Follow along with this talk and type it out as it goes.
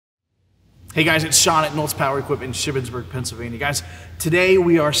Hey guys, it's Sean at Knowles Power Equipment in Shippensburg, Pennsylvania. Guys, today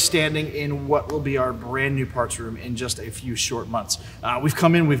we are standing in what will be our brand new parts room in just a few short months. We've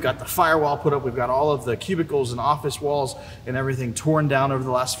come in, we've got the firewall put up, we've got all of the cubicles and office walls and everything torn down over the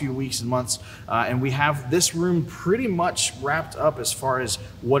last few weeks and months. And we have this room pretty much wrapped up as far as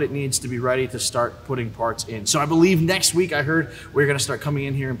what it needs to be ready to start putting parts in. So I believe next week, I heard, we're gonna start coming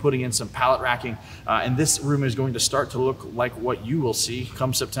in here and putting in some pallet racking. And this room is going to start to look like what you will see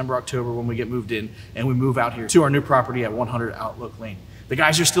come September, October when we get moved in and we move out here to our new property at 100 Outlook Lane. The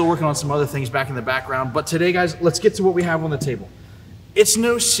guys are still working on some other things back in the background, but today, guys, let's get to what we have on the table. It's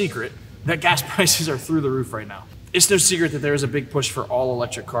no secret that gas prices are through the roof right now. It's no secret that there is a big push for all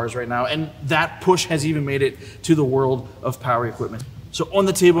electric cars right now, and that push has even made it to the world of power equipment. So on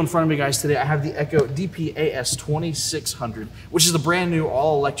the table in front of me, guys, today I have the Echo DPAS 2600, which is the brand new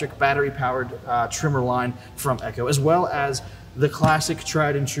all-electric battery-powered trimmer line from Echo, as well as the classic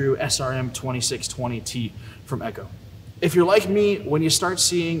tried and true SRM 2620T from Echo. If you're like me, when you start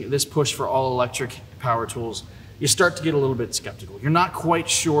seeing this push for all-electric power tools, you start to get a little bit skeptical. You're not quite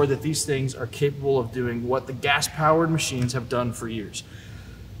sure that these things are capable of doing what the gas-powered machines have done for years.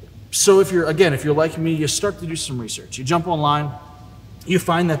 So if you're like me, you start to do some research. You jump online, you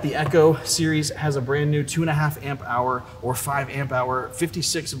find that the Echo series has a brand new 2.5 amp hour or 5 amp hour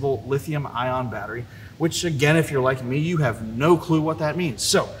 56 volt lithium ion battery, which again, if you're like me, you have no clue what that means.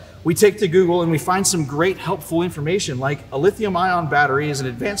 So we take to Google and we find some great helpful information, like a lithium ion battery is an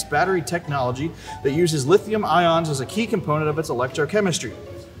advanced battery technology that uses lithium ions as a key component of its electrochemistry.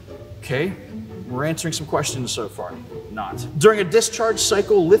 Okay, we're answering some questions so far. Not. During a discharge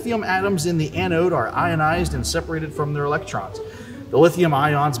cycle, lithium atoms in the anode are ionized and separated from their electrons. The lithium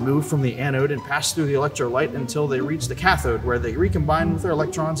ions move from the anode and pass through the electrolyte until they reach the cathode, where they recombine with their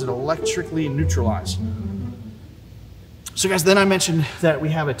electrons and electrically neutralize. So guys, then I mentioned that we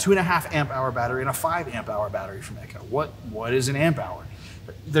have a 2.5 amp hour battery and a 5 amp hour battery from Echo. What is an amp hour?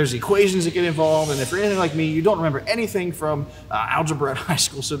 There's equations that get involved, and if you're anything like me, you don't remember anything from algebra at high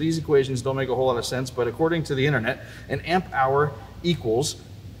school, so these equations don't make a whole lot of sense, but according to the internet, an amp hour equals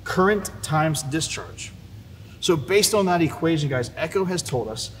current times discharge. So based on that equation, guys, Echo has told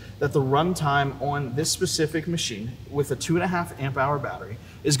us that the runtime on this specific machine with a 2.5 amp hour battery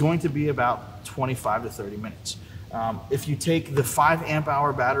is going to be about 25 to 30 minutes. If you take the 5 amp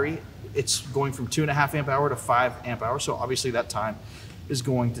hour battery, it's going from 2.5 amp hour to 5 amp hour, so obviously that time is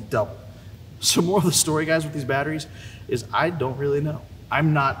going to double. So more of the story, guys, with these batteries is I don't really know. I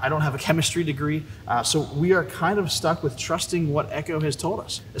don't have a chemistry degree, so we are kind of stuck with trusting what Echo has told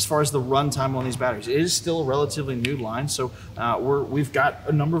us as far as the runtime on these batteries. It is still a relatively new line, so we've got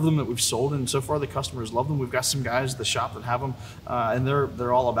a number of them that we've sold, and so far the customers love them. We've got some guys at the shop that have them, and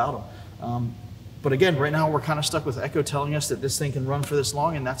they're all about them. But again, right now we're kind of stuck with Echo telling us that this thing can run for this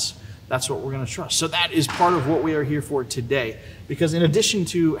long, and that's what we're going to trust. So that is part of what we are here for today, because in addition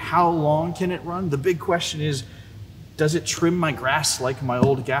to how long can it run, the big question is, does it trim my grass like my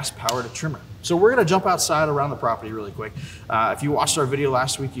old gas-powered trimmer? So we're gonna jump outside around the property really quick. If you watched our video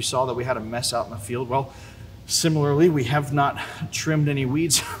last week, you saw that we had a mess out in the field. Well, similarly, we have not trimmed any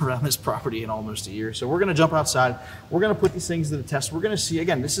weeds around this property in almost a year. So we're gonna jump outside. We're gonna put these things to the test. We're gonna see,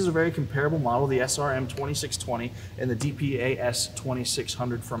 again, this is a very comparable model, the SRM 2620 and the DPAS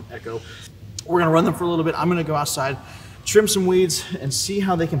 2600 from Echo. We're gonna run them for a little bit. I'm gonna go outside, trim some weeds, and see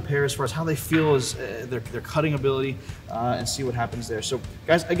how they compare as far as how they feel as their cutting ability, and see what happens there. So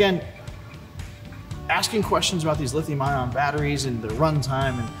guys, again, asking questions about these lithium ion batteries and their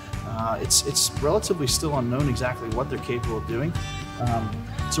runtime, and it's relatively still unknown exactly what they're capable of doing.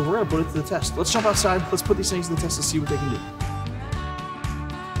 So we're gonna put it to the test. Let's jump outside, let's put these things to the test and see what they can do.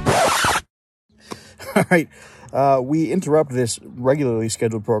 All right, we interrupt this regularly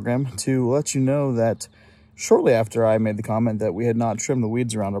scheduled program to let you know that shortly after I made the comment that we had not trimmed the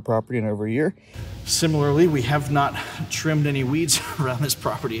weeds around our property in over a year. Similarly, we have not trimmed any weeds around this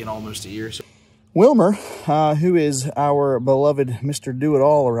property in almost a year. So Wilmer, who is our beloved Mr.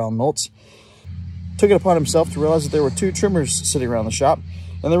 Do-It-All around Knowles, took it upon himself to realize that there were 2 trimmers sitting around the shop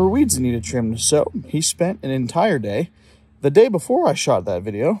and there were weeds that needed trimmed. So he spent an entire day, the day before I shot that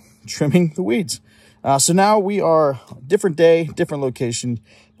video, trimming the weeds. So now we are different day, different location,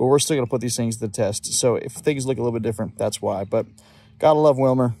 but we're still going to put these things to the test. So if things look a little bit different, that's why. But gotta love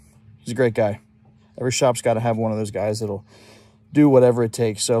Wilmer. He's a great guy. Every shop's got to have one of those guys that'll do whatever it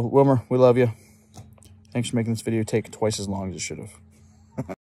takes. So Wilmer, we love you. Thanks for making this video take twice as long as it should have.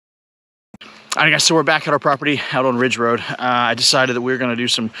 All right, guys, so we're back at our property out on Ridge Road. I decided that we were going to do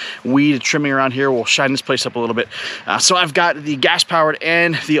some weed trimming around here. We'll shine this place up a little bit. So I've got the gas-powered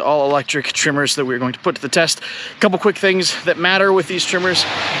and the all-electric trimmers that we're going to put to the test. A couple quick things that matter with these trimmers.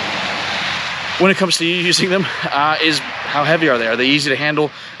 when it comes to using them is how heavy are they? Are they easy to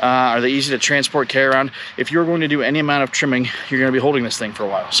handle? Are they easy to transport, carry around? If you're going to do any amount of trimming, you're going to be holding this thing for a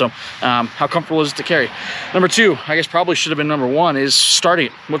while. So how comfortable is it to carry? Number two, I guess probably should have been number one, is starting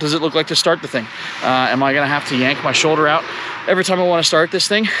it. What does it look like to start the thing? Am I going to have to yank my shoulder out every time I want to start this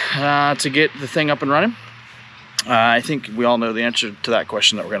thing to get the thing up and running? I think we all know the answer to that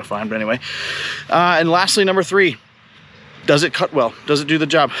question that we're going to find, but anyway. And lastly, number three, does it cut well? Does it do the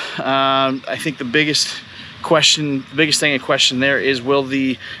job? I think the biggest thing in question there is, will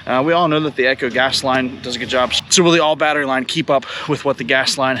the, we all know that the Echo gas line does a good job. So will the all battery line keep up with what the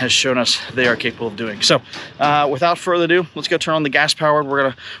gas line has shown us they are capable of doing? So without further ado, let's go turn on the gas powered. We're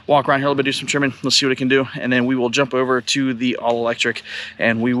gonna walk around here a little bit, do some trimming. Let's see what it can do. And then we will jump over to the all electric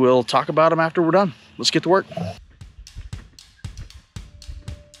and we will talk about them after we're done. Let's get to work.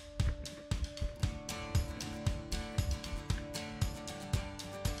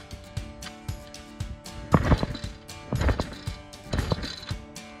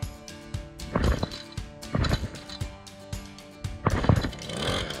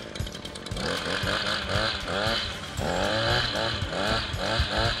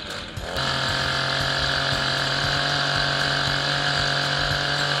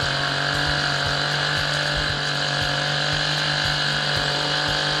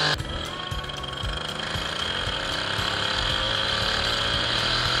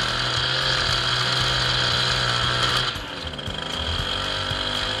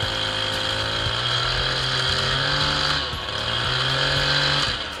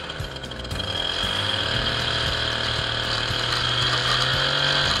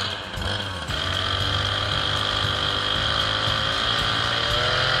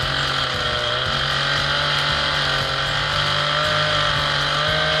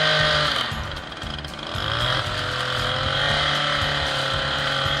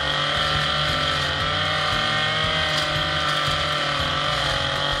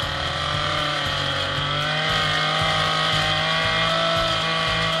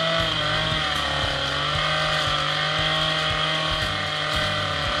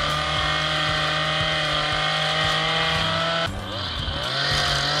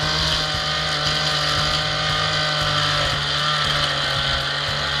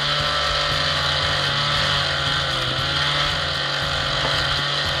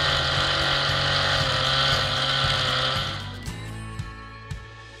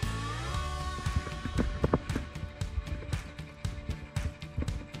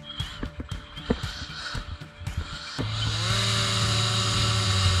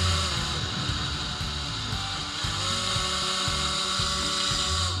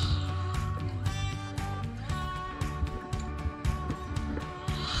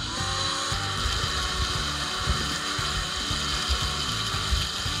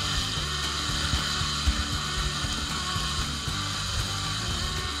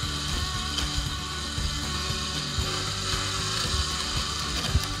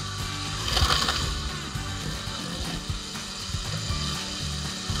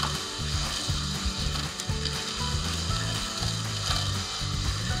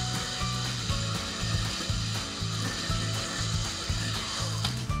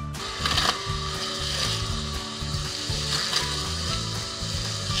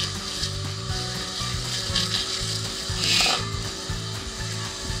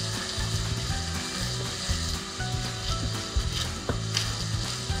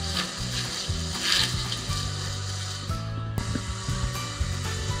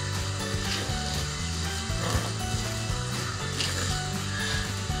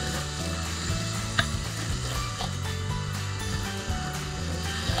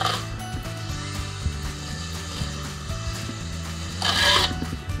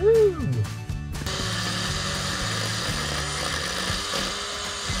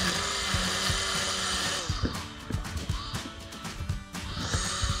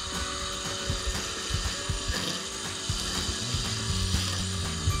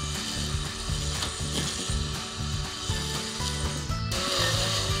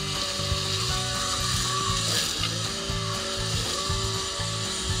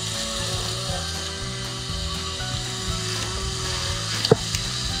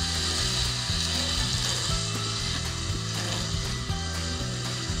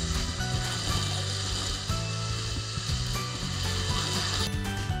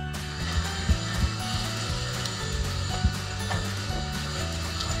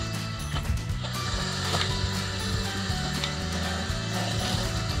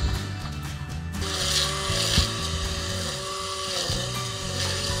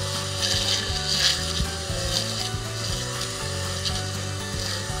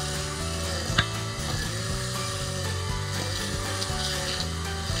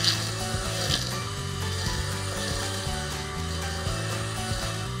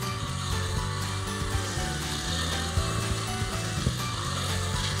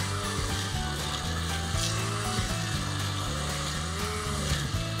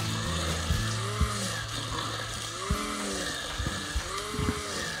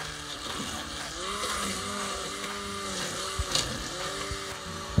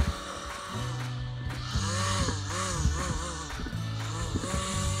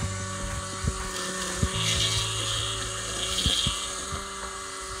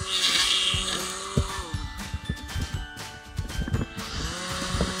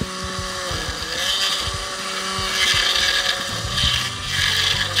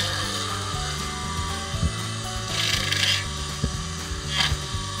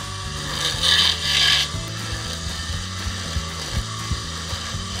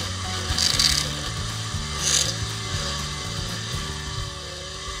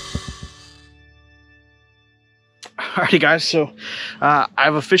 Alrighty guys, so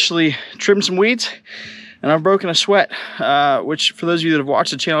I've officially trimmed some weeds and I've broken a sweat, which for those of you that have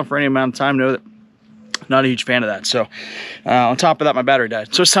watched the channel for any amount of time know that I'm not a huge fan of that. So on top of that, my battery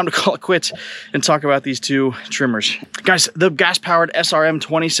died. So it's time to call it quits and talk about these two trimmers. Guys, the gas-powered SRM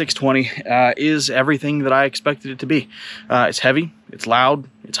 2620 is everything that I expected it to be. It's heavy, it's loud,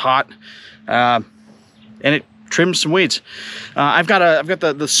 it's hot, and it trims some weeds. I've got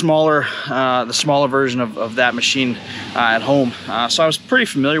the smaller version of that machine at home, so I was pretty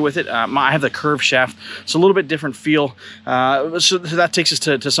familiar with it. I have the curved shaft, so a little bit different feel. So that takes us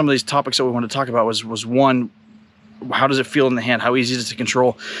to some of these topics that we wanted to talk about. Was one, how does it feel in the hand? How easy is it to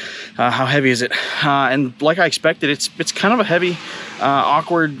control? How heavy is it? And like I expected, it's kind of a heavy,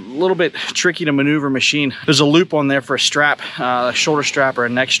 awkward, a little bit tricky to maneuver machine. There's a loop on there for a strap, a shoulder strap or a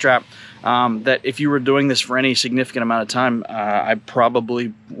neck strap. That if you were doing this for any significant amount of time, I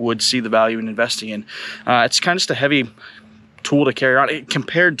probably would see the value in investing in. It's kind of just a heavy tool to carry on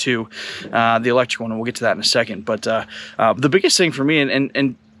compared to the electric one, and we'll get to that in a second. But the biggest thing for me,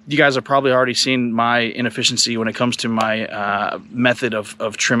 and you guys have probably already seen my inefficiency when it comes to my method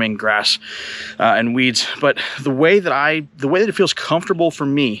of trimming grass and weeds, but the way that it feels comfortable for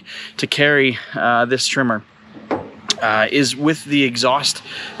me to carry this trimmer is with the exhaust,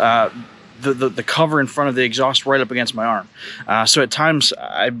 the cover in front of the exhaust right up against my arm. So at times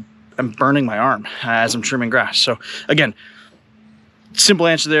I'm burning my arm as I'm trimming grass. So again, simple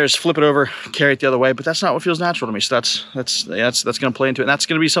answer there is flip it over, carry it the other way, but that's not what feels natural to me. So that's going to play into it. And that's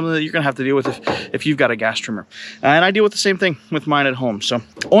going to be something that you're going to have to deal with if you've got a gas trimmer. And I deal with the same thing with mine at home. So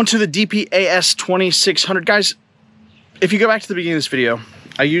on to the DPAS 2600. Guys, if you go back to the beginning of this video,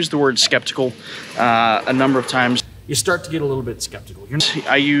 I used the word skeptical a number of times. You start to get a little bit skeptical.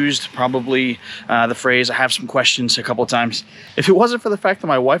 I used probably the phrase, I have some questions, a couple of times. If it wasn't for the fact that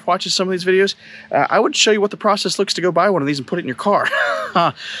my wife watches some of these videos, I would show you what the process looks to go buy one of these and put it in your car.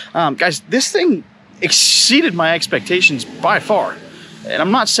 Guys, this thing exceeded my expectations by far. And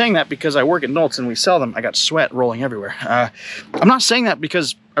I'm not saying that because I work at Knowles and we sell them. I got sweat rolling everywhere. I'm not saying that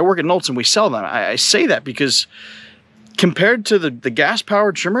because I work at Knowles and we sell them. I say that because compared to the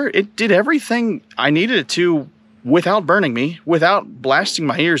gas-powered trimmer, it did everything I needed it to without burning me, without blasting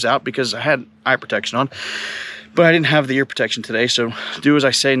my ears out because I had eye protection on, but I didn't have the ear protection today. So do as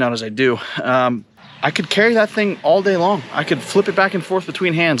I say, not as I do. I could carry that thing all day long. I could flip it back and forth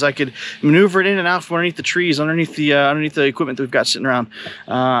between hands. I could maneuver it in and out from underneath the trees, underneath the equipment that we've got sitting around.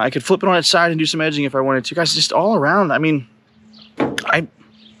 I could flip it on its side and do some edging if I wanted to. Guys, just all around. I mean,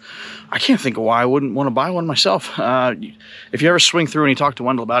 I can't think of why I wouldn't want to buy one myself. If you ever swing through and you talk to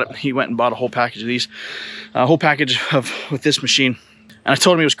Wendell about it, he went and bought a whole package of these, a whole package with this machine. And I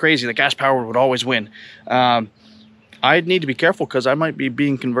told him it was crazy. The gas powered would always win. I'd need to be careful because I might be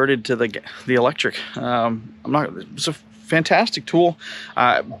being converted to the electric. It's a fantastic tool.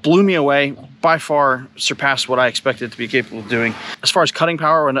 Blew me away, by far surpassed what I expected it to be capable of doing. As far as cutting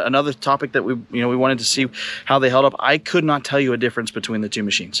power, and another topic that we wanted to see how they held up, I could not tell you a difference between the two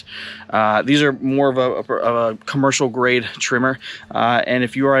machines. These are more of a commercial grade trimmer, and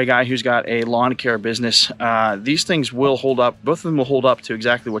if you are a guy who's got a lawn care business, these things will hold up. Both of them will hold up to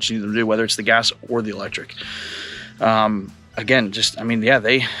exactly what you need them to do, whether it's the gas or the electric. Again, just, I mean, yeah,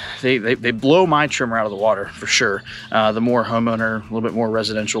 they blow my trimmer out of the water for sure. The more homeowner, a little bit more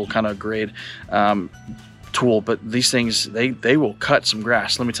residential kind of grade tool, but these things, they will cut some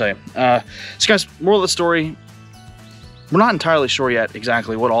grass, let me tell you. So guys, moral of the story, we're not entirely sure yet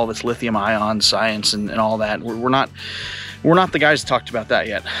exactly what all this lithium ion science and all that. We're not the guys that talked about that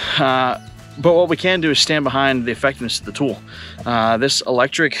yet. But what we can do is stand behind the effectiveness of the tool. This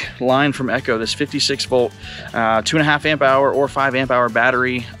electric line from Echo, this 56 volt, 2.5 amp hour or 5 amp hour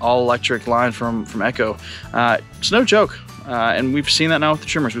battery, all electric line from Echo. It's no joke. And we've seen that now with the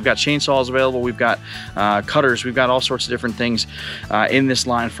trimmers. We've got chainsaws available, we've got cutters, we've got all sorts of different things in this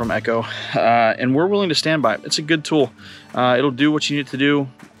line from Echo. And we're willing to stand by it. It's a good tool. It'll do what you need it to do,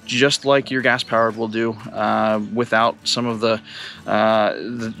 just like your gas powered will do, without some of the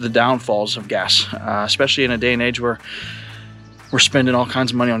downfalls of gas, especially in a day and age where we're spending all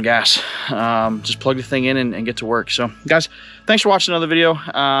kinds of money on gas. Just plug the thing in and get to work. So guys, thanks for watching another video.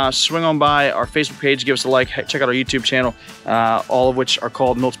 Swing on by our Facebook page, give us a like, check out our YouTube channel, all of which are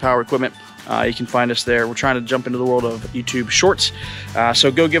called Milt's Power Equipment. You can find us there. We're trying to jump into the world of YouTube Shorts,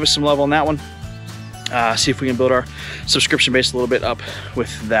 so go give us some love on that one. See if we can build our subscription base a little bit up with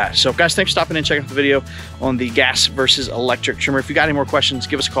that. So guys, thanks for stopping in, checking out the video on the gas versus electric trimmer. If you got any more questions,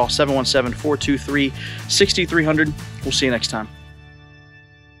 give us a call, 717-423-6300. We'll see you next time.